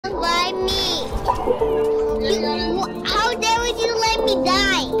survive me? How dare you let me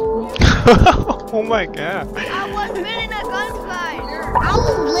die? Oh my god. I was winning a gunfight. I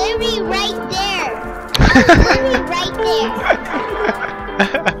was literally right there.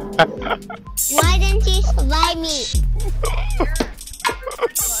 Why didn't you survive me?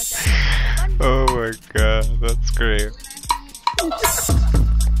 Oh my god, that's great.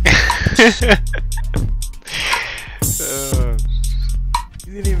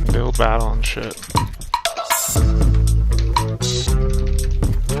 You didn't even build battle and shit.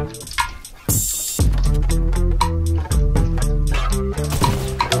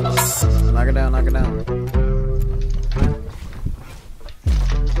 Knock it down, knock it down.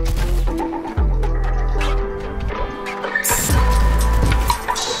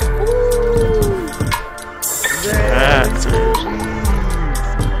 That's it.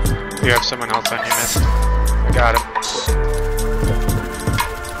 You have someone else on you, miss. I got him.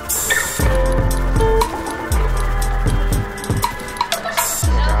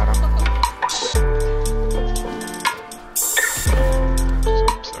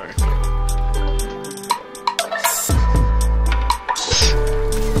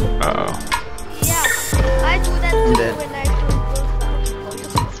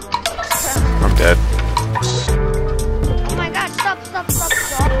 I'm dead. Oh my god, stop. I'm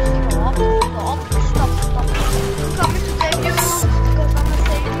coming to save you because I'm gonna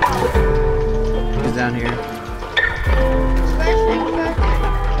save you. He's down here.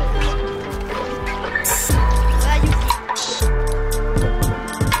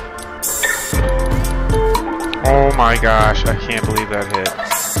 Oh my gosh, I can't believe that hit.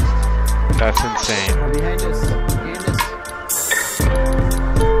 That's insane. Oh, behind us.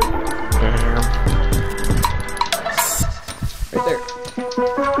 Damn. Right there.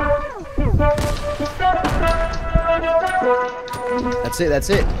 That's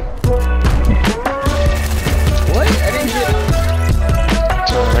it. What? I didn't hit him.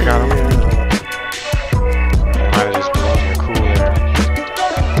 Sorry, I got him. I might have just blown your cool there.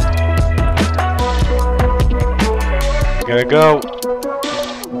 Gotta go.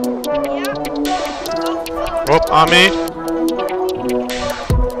 Whoop, on me.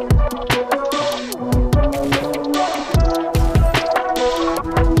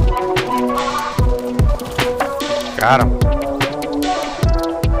 Got him.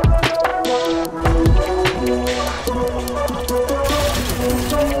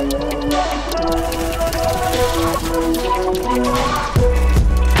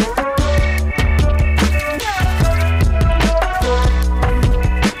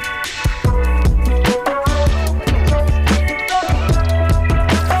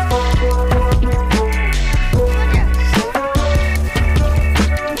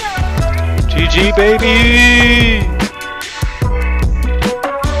 GG, baby!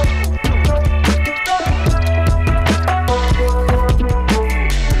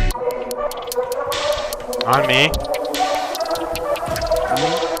 On me.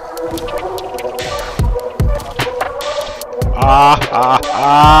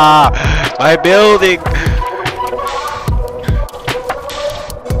 My building!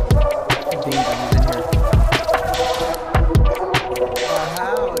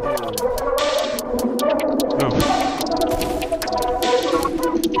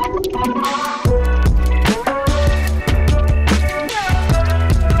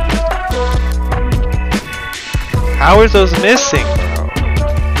 How are those missing, bro?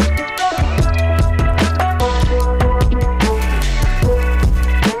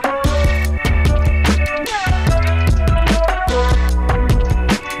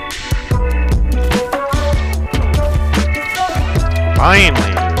 Finally.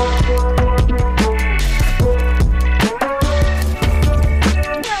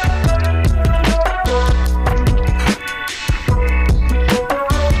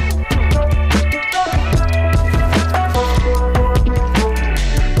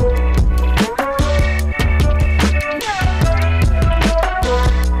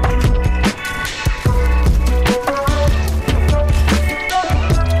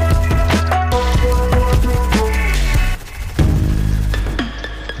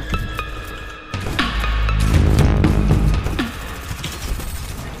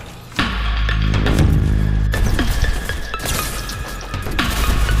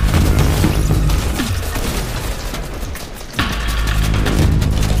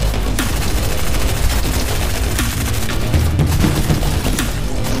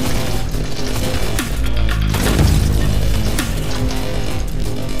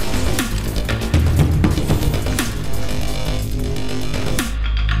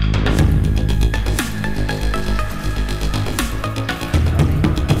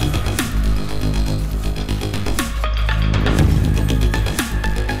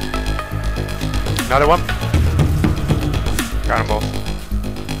 Another one. Got them both.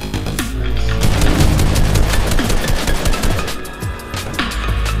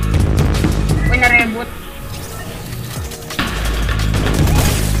 Uy, na-reboot.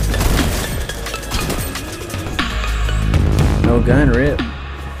 No gun, rip.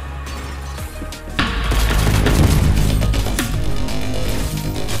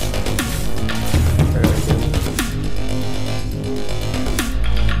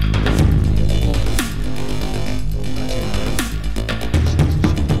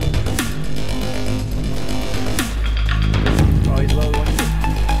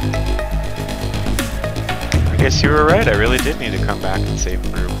 I guess you were right. I really did need to come back and save the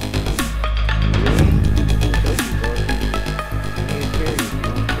group.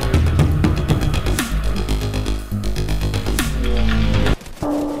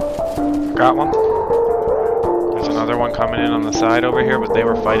 Got one. There's another one coming in on the side over here, but they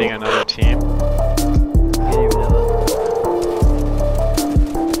were fighting another team.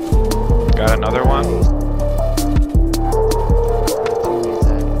 Got another one.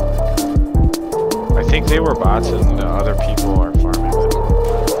 I think they were bots and the other people are farming it.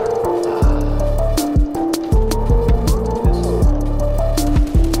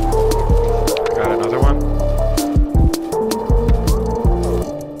 Got another one.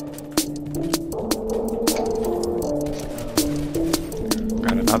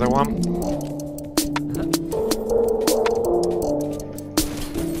 Got another one.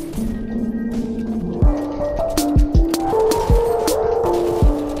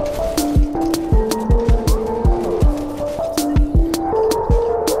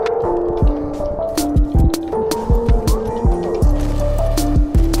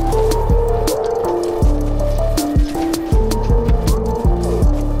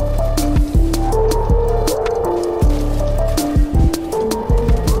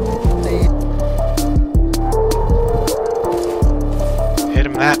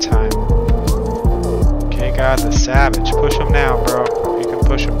 That time. Okay, God, the savage. Push him now, bro. You can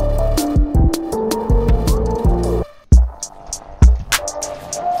push him.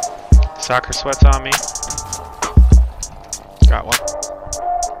 Soccer sweats on me. Got one.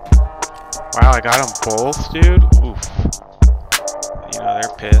 Wow, I got them both, dude. Oof. You know,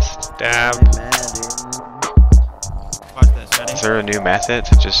 they're pissed. Damn. Watch this, ready? Is there a new method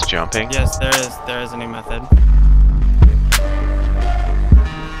to just jumping? Yes, there is. There is a new method.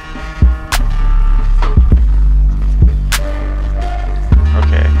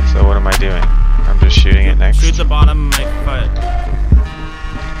 Okay, so what am I doing? I'm just shooting it next. Shoot the bottom of my foot.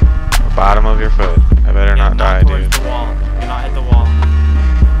 The bottom of your foot. I better not die, towards dude. the wall. Do not hit the wall.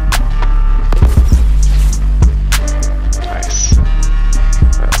 Nice.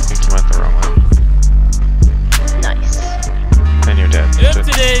 I think you went the wrong way. Nice. And you're dead.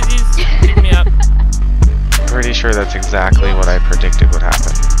 Oopsie daisies. Beat me up. Pretty sure that's exactly what I predicted would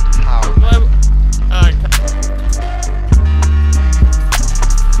happen. Well,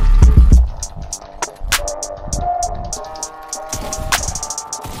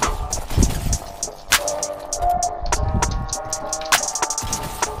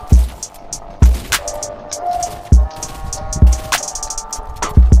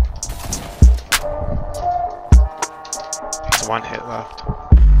 There's one hit left.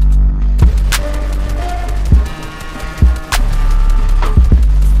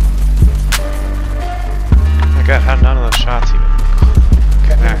 I got how none of those shots even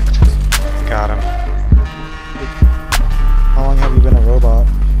connect. Got him. How long have you been a robot?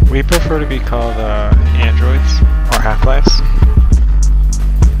 We prefer to be called androids or half-lives.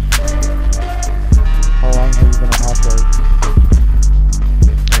 How long have you been a half-life?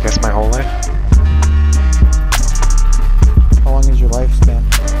 I guess my whole life. How long is your lifespan?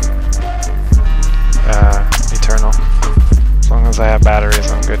 Eternal. As long as I have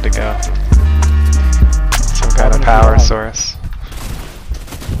batteries, I'm good to go. Some kind of power source.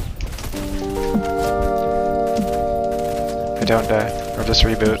 I don't die. Or just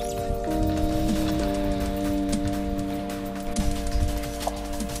reboot.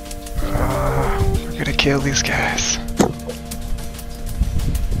 We're gonna kill these guys.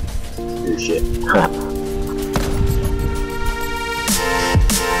 Oh shit.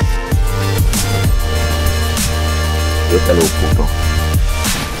 Suéltalo, puto.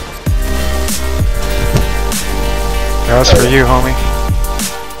 That was for you, homie.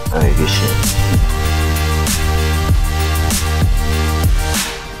 Ay, qué shit.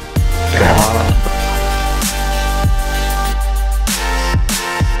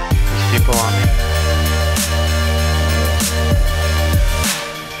 There's people on me.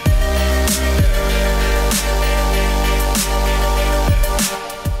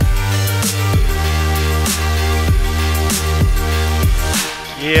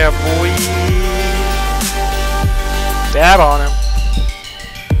 eyeballing him.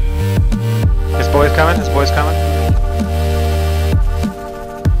 His boy's coming, his boy's coming.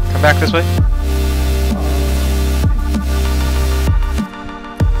 Come back this way.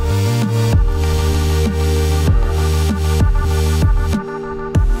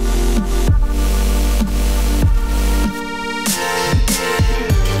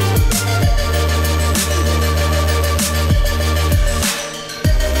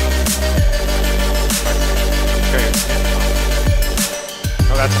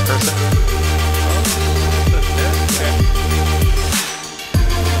 Oh, that's a person.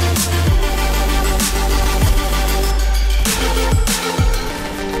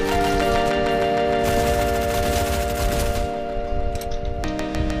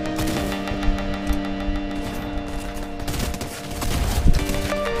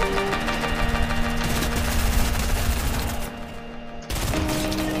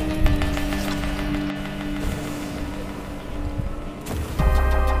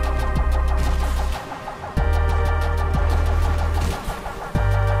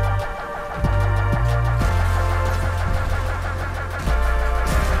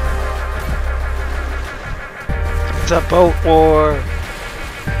 It's a boat war.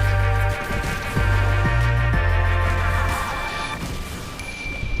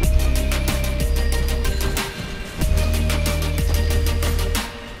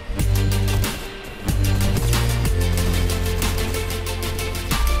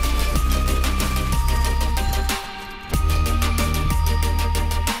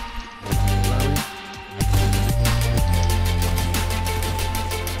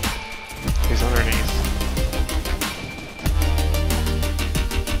 He's underneath.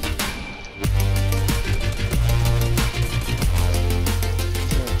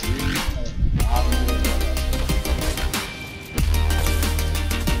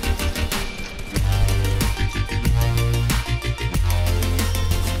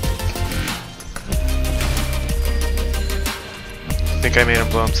 I think I made him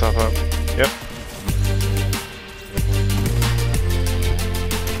blow himself up. Yep.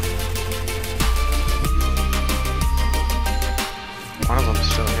 One of them's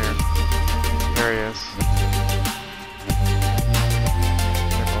still here. There he is.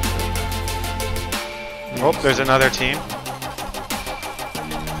 Oh, there's another team.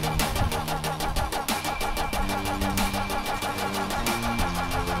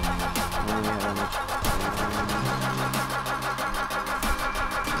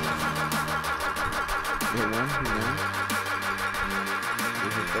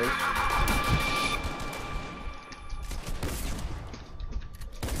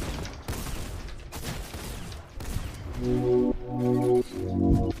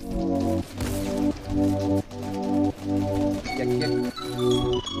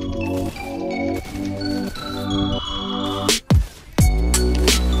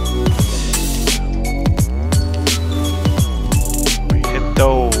 We hit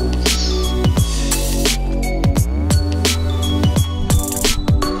those.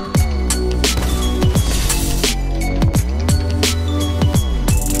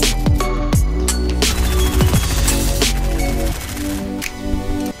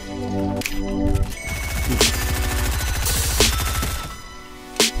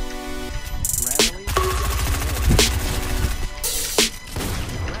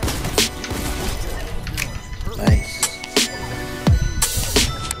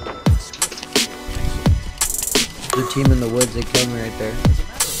 The team in the woods, they killed me right there.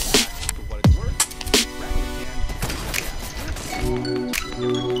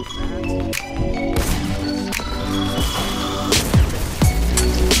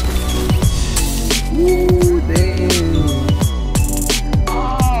 Ooh, damn.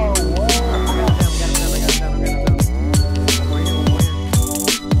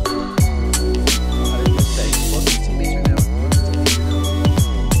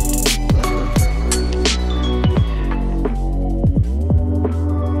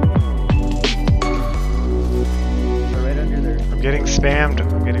 I'm getting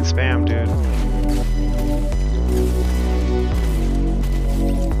spammed, dude.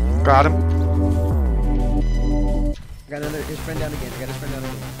 Got him. Got his friend down again.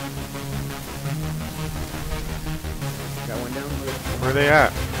 Got one down. Where are they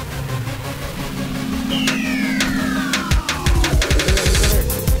at?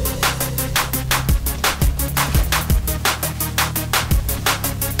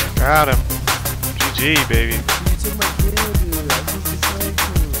 Got him. GG, baby. You took my kill, dude. I was just like,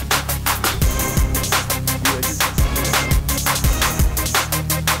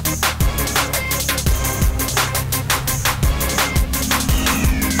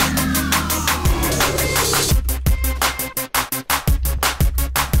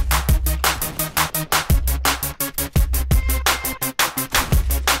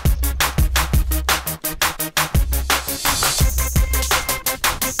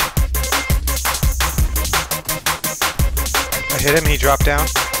 he drop down?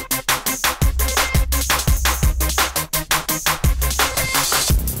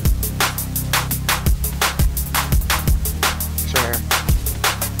 He's right here.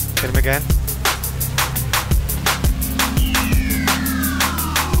 Hit him again.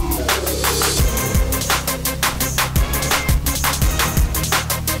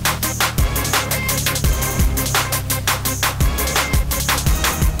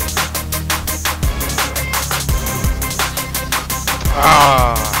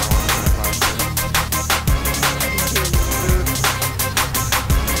 Ah.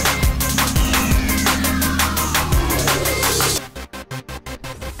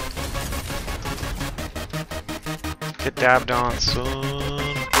 Get dabbed on, son.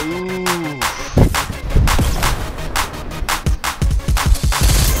 Ooh.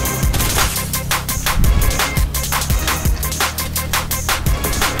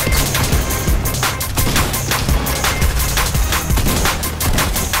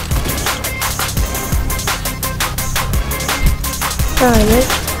 Alright.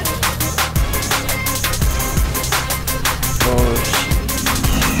 Oh shit.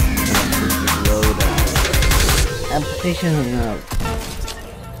 Load. Application hung up.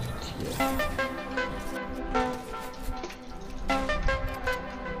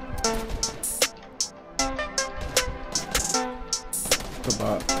 The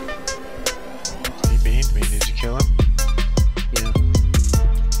bot. He beamed me. Did you kill him? Yeah.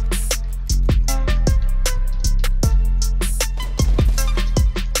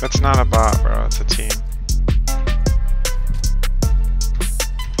 That's not a bot, bro. It's a team.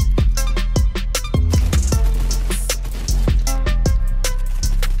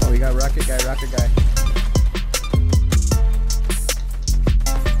 Oh, we got rocket guy, rocket guy.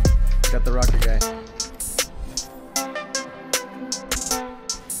 Got the rocket guy.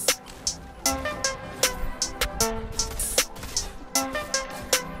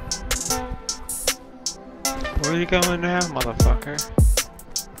 Where are you going now, motherfucker?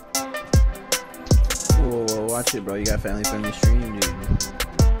 Whoa, whoa, watch it, bro. You got family friendly stream, dude.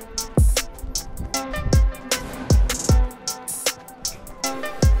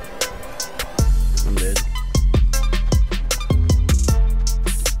 I'm dead.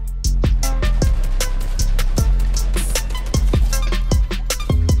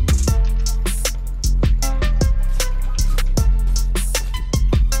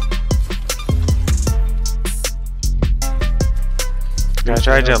 Guy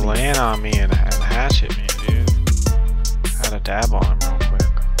tried to land on me and hatchet me, dude. Had a dab on him real quick.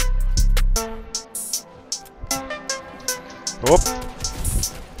 Whoop.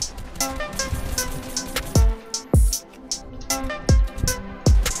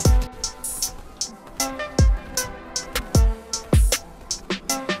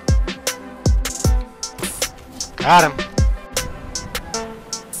 Got him.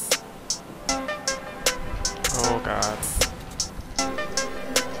 Oh god.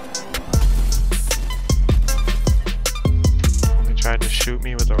 Homie tried to shoot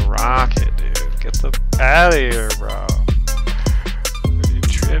me with a rocket, dude. Get the out of here, bro. Are you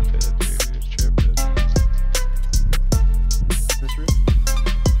tripping, dude? You're tripping. This room?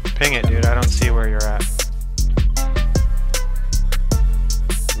 Ping it, dude. I don't see where you're at.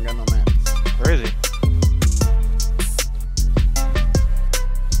 I got no mats. Where is he?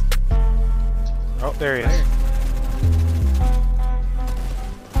 Oh, there he is.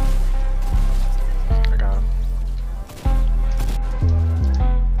 I got him.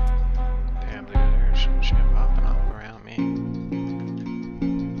 Damn, dude, there's some shit popping up around me.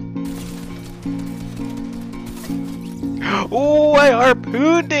 Ooh, I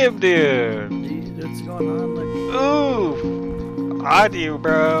harpooned him, dude! Dude, what's going on? Like, Ooh! On you,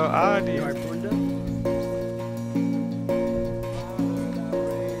 bro. On you you. harpooned him?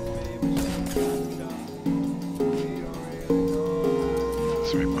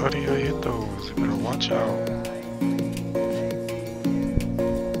 Sweet buddy, I hit those. You better watch out.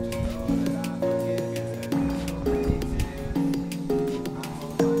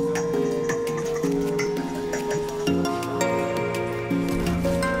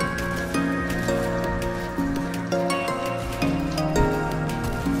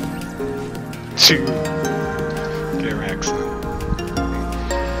 Shoot. Get wrecked, son.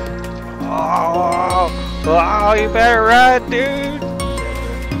 Oh, you better run, dude.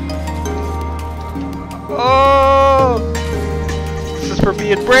 Oh, this is for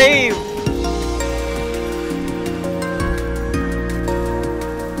being brave.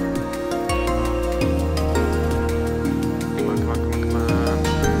 Come on, come on, come on, come on.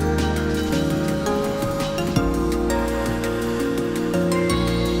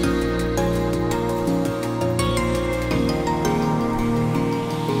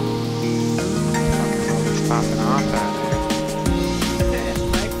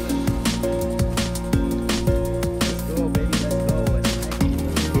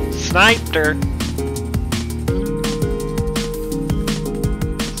 sniped her.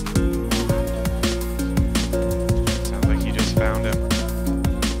 Sounds like you just found him.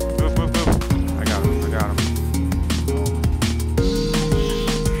 Move, move, move. I got him, I got him.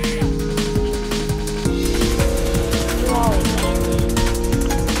 You always landed.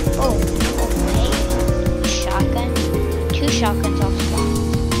 Oh, okay. Shotgun. 2 shotguns off spawn.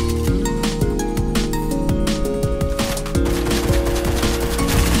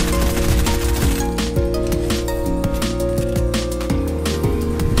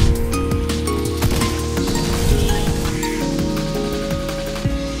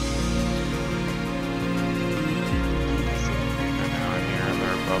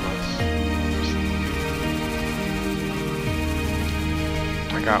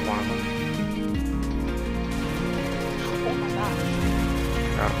 I got one of them. Oh my gosh.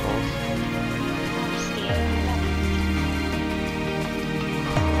 Got both. I'm scared.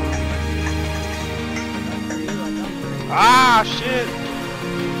 Ah, shit!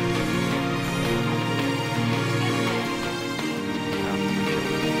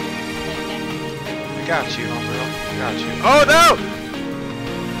 I got you, homegirl. I got you. Oh no!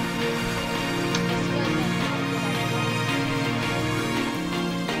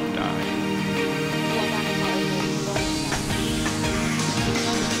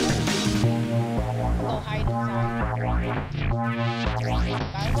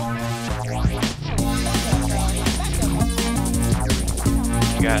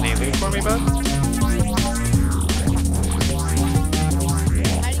 You got any loot for me, bud?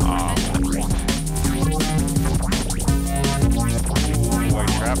 Boy,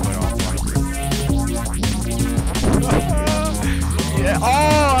 trap went off. Yeah.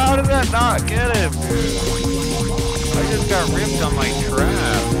 Oh, how did that not get him? I just got ripped on my trap.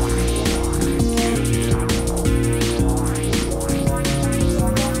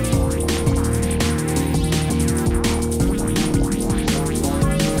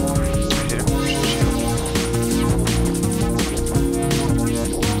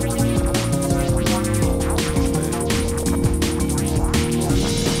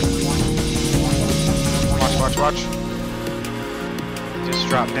 Watch. Just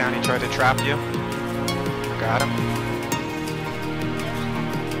dropped down, he tried to trap you. Got him.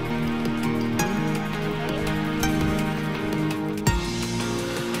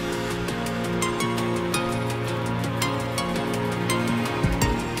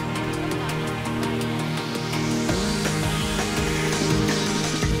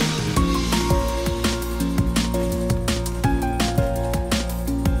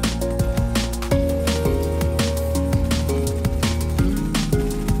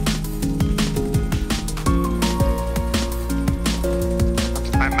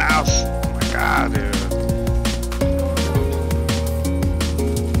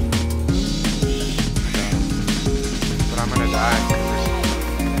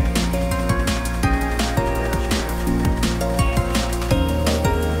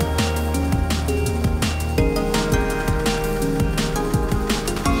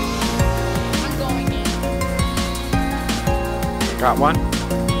 Got one. I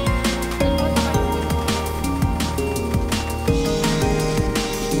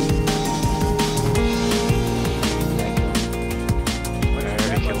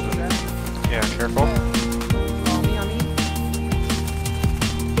already killed him. Yeah, careful.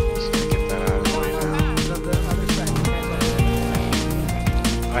 Just gonna get that out of the way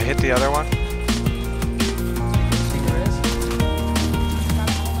now. I hit the other one.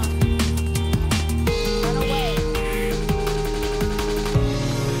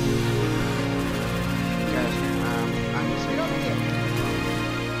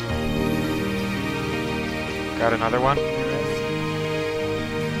 Got another one.